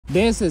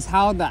This is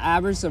how the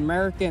average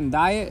American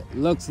diet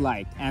looks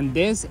like, and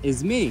this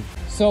is me.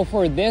 So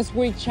for this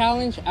week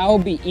challenge, I'll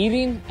be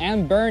eating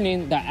and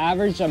burning the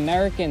average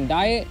American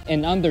diet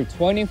in under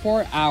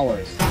 24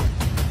 hours.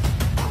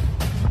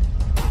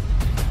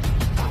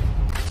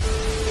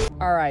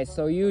 Alright,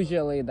 so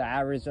usually the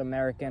average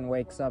American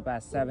wakes up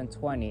at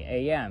 7:20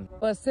 a.m.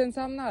 But since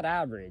I'm not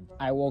average,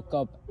 I woke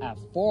up at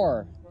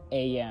 4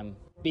 a.m.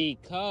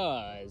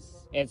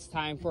 because it's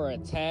time for a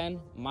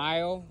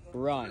 10-mile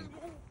run.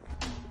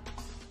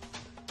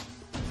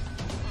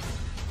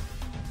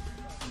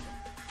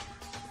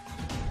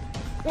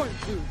 One,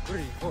 two,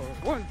 three, four.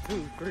 1,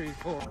 2, 3,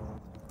 4.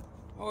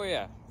 Oh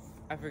yeah,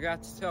 I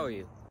forgot to tell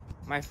you.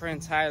 My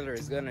friend Tyler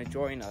is gonna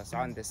join us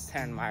on this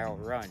 10-mile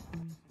run.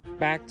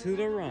 Back to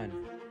the run.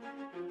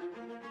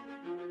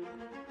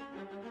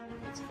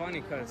 It's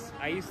funny because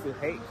I used to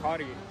hate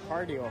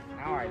cardio.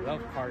 Now I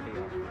love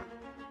cardio.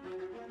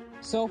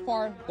 So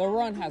far, the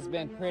run has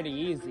been pretty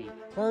easy.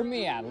 For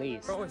me at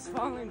least. Bro is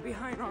falling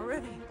behind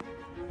already.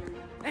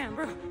 Damn,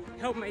 bro.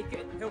 He'll make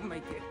it. He'll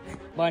make it.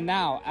 But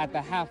now, at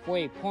the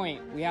halfway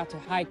point, we have to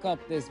hike up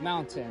this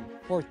mountain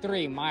for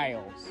 3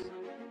 miles.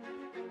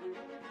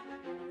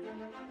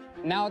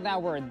 Now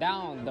that we're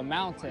down the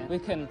mountain, we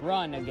can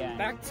run again.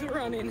 Back to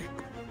running.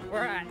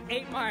 We're at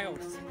 8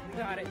 miles.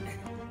 Got it.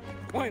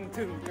 1,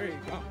 2, 3,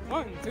 go.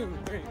 1, 2,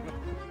 3, go.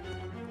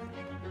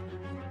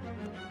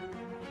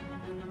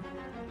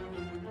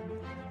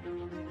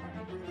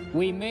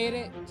 We made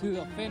it to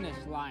the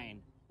finish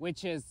line,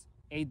 which is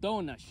a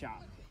donut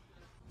shop.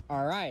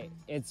 All right,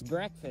 it's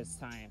breakfast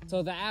time.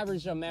 So the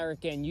average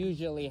American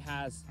usually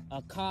has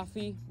a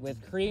coffee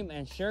with cream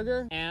and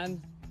sugar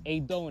and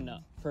a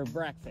donut for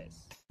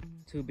breakfast.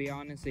 To be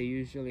honest, they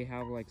usually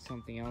have like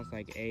something else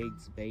like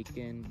eggs,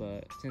 bacon,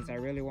 but since I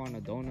really want a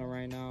donut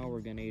right now,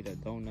 we're gonna eat a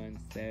donut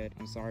instead.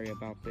 I'm sorry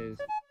about this.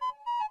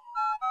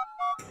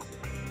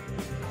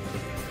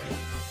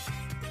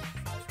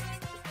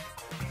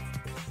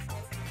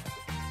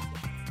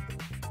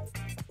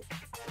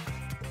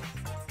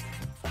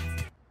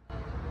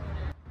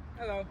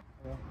 Hello.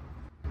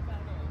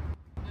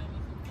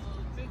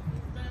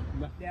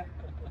 Yeah,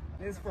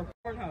 this is for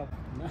Pornhub.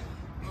 No. I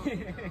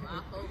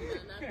hope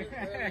not this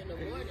early in the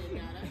morning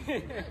now. That's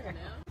too much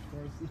now. Of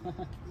course not.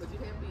 But you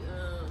can't be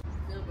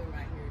filming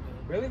right here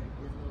though. Really?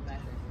 This little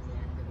back section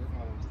there because it's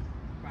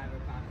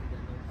private property,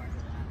 there's no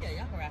parking lot. Yeah,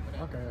 y'all can wrap it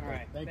up. Okay. All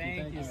right.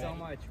 Thank you so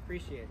much.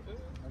 Appreciate it.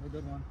 Have a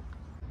good one.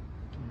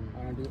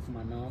 I don't do it for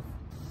my mouth.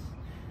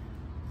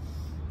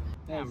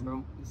 Damn,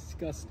 bro.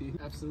 Disgusting.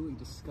 Absolutely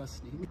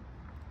disgusting.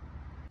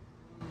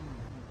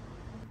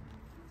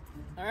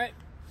 All right,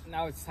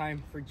 now it's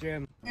time for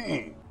gym.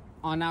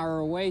 On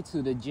our way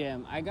to the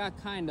gym, I got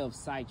kind of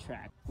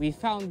sidetracked. We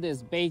found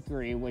this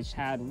bakery which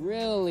had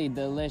really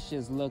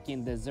delicious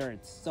looking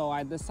desserts, so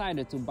I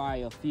decided to buy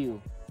a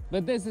few.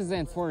 But this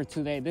isn't for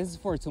today, this is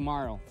for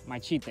tomorrow, my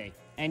cheat day.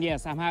 And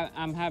yes, I'm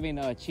having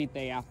a cheat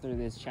day after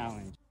this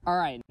challenge. All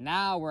right,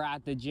 now we're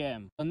at the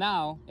gym. So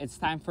now it's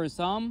time for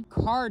some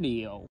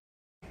cardio.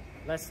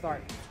 Let's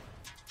start.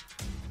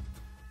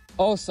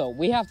 Also,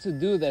 we have to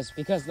do this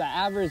because the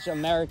average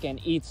American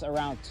eats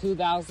around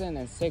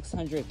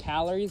 2,600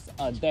 calories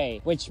a day,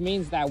 which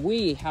means that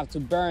we have to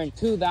burn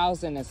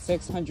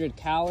 2,600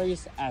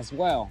 calories as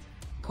well.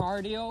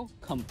 Cardio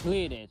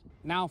completed.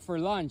 Now for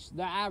lunch,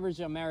 the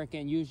average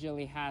American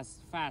usually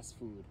has fast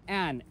food.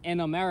 And in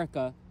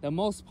America, the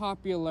most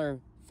popular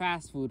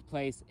fast food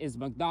place is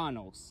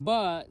McDonald's.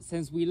 But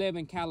since we live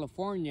in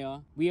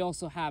California, we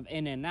also have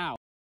In-N-Out.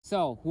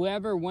 So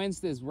whoever wins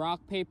this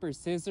rock, paper,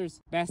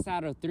 scissors, best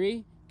out of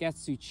 3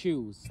 gets to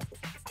choose.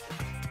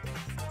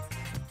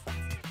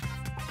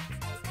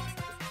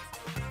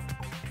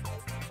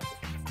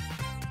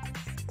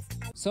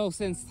 So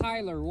since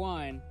Tyler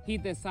won, he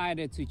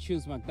decided to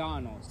choose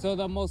McDonald's. So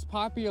the most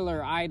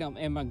popular item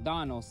in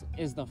McDonald's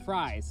is the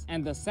fries,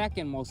 and the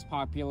second most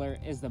popular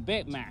is the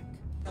Big Mac.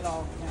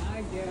 Hello, can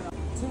I get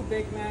 2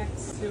 Big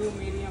Macs, 2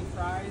 medium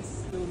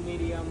fries, 2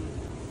 medium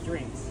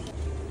drinks?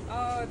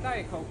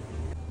 Diet Coke.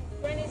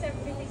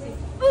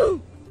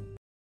 27.56.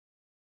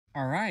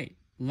 All right,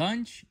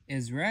 lunch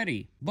is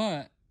ready,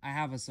 but I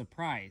have a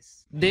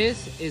surprise.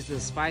 This is the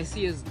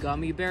spiciest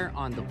gummy bear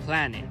on the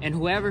planet, and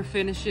whoever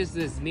finishes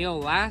this meal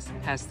last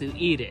has to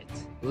eat it.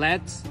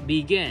 Let's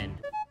begin.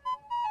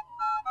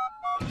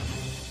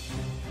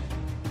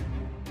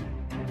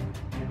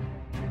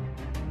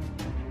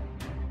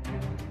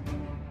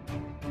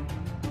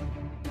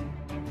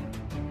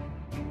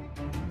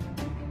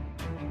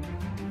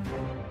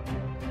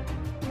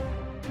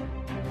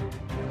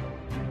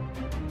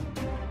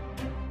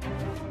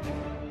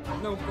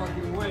 No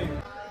fucking way.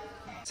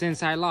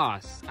 Since I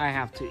lost, I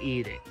have to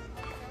eat it.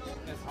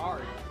 It's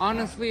hard.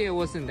 Honestly, it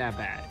wasn't that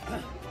bad.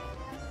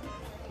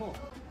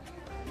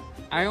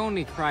 I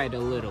only cried a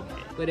little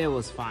bit, but it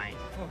was fine.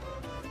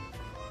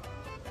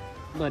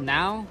 But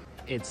now,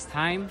 it's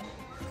time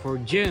for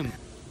gym.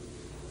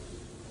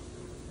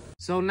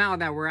 So now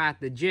that we're at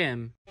the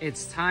gym,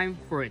 it's time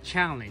for a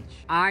challenge.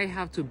 I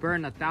have to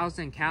burn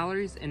 1,000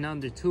 calories in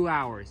under 2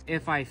 hours.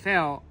 If I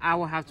fail, I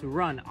will have to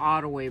run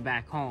all the way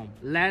back home.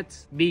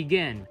 Let's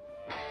begin.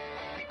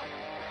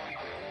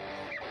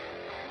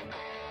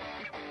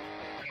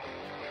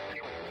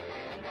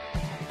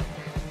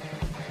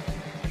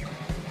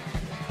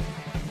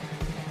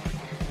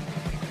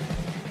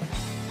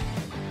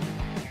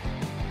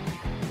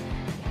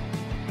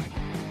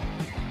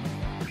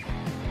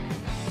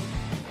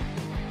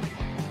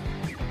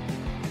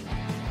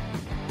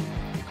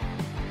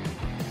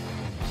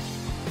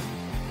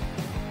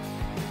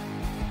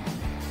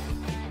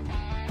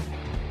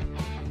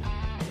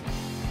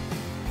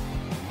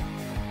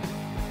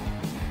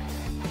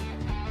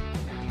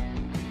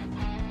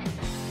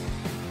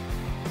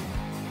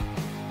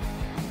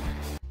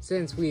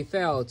 Since we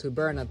failed to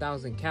burn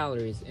 1,000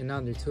 calories in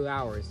under 2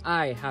 hours,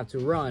 I have to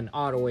run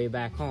all the way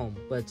back home.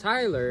 But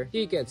Tyler,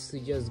 he gets to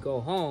just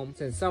go home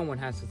since someone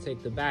has to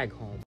take the bag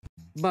home.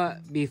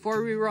 But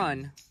before we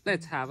run,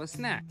 let's have a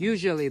snack.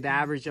 Usually the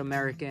average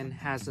American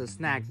has a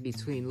snack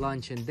between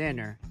lunch and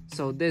dinner,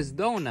 so this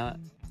donut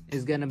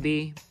is gonna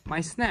be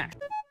my snack.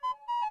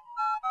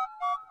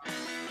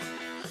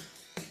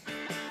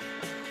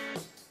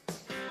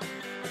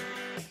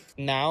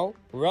 Now,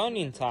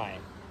 running time.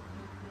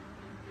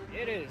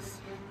 It is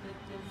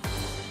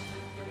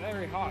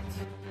very hot.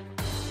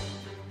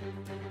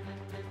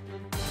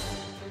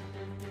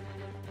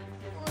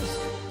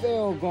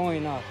 Still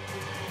going up.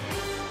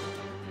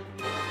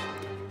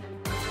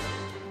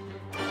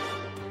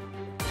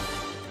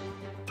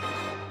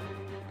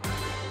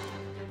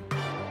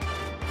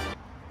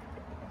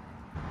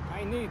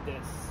 I need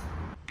this.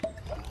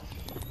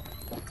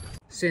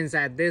 Since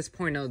at this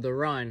point of the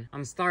run,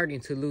 I'm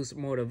starting to lose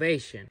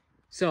motivation.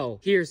 So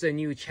here's a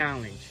new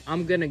challenge.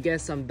 I'm gonna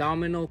get some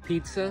Domino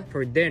pizza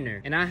for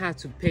dinner and I have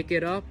to pick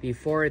it up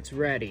before it's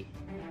ready.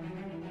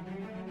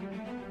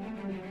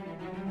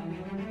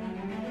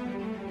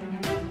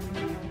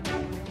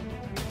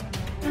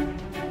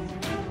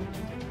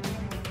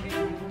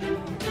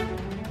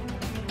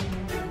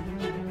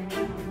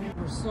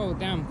 We're so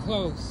damn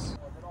close.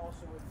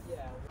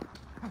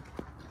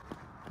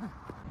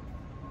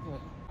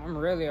 I'm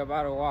really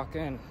about to walk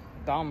in.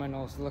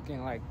 Domino's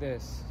looking like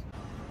this.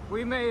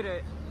 We made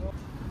it.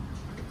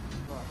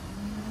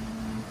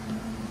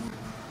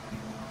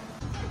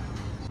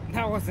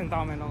 That wasn't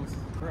Domino's,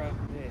 bro.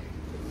 Yeah.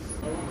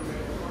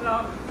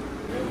 Hello.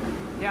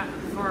 Yeah,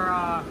 for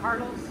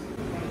Carlos.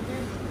 Thank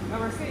you.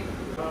 Number C.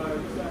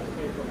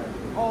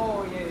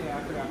 Oh yeah,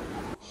 I forgot.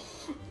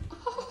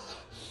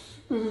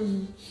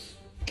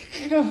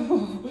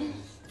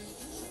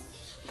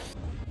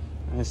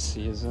 Let's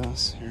see his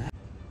ass here.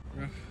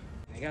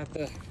 I got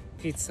the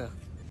pizza.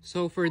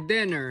 So for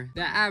dinner,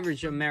 the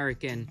average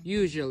American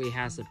usually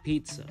has a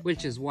pizza,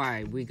 which is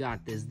why we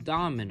got this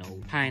Domino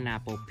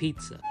pineapple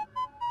pizza.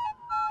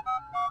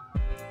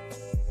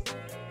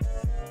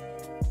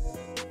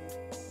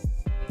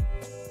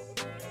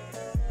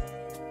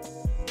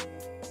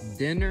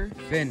 Dinner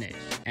finished,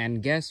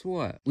 and guess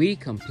what? We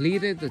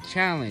completed the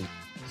challenge.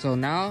 So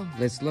now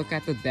let's look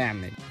at the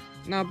damage.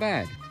 Not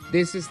bad.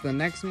 This is the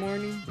next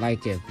morning,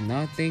 like if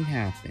nothing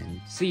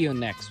happened. See you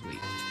next week.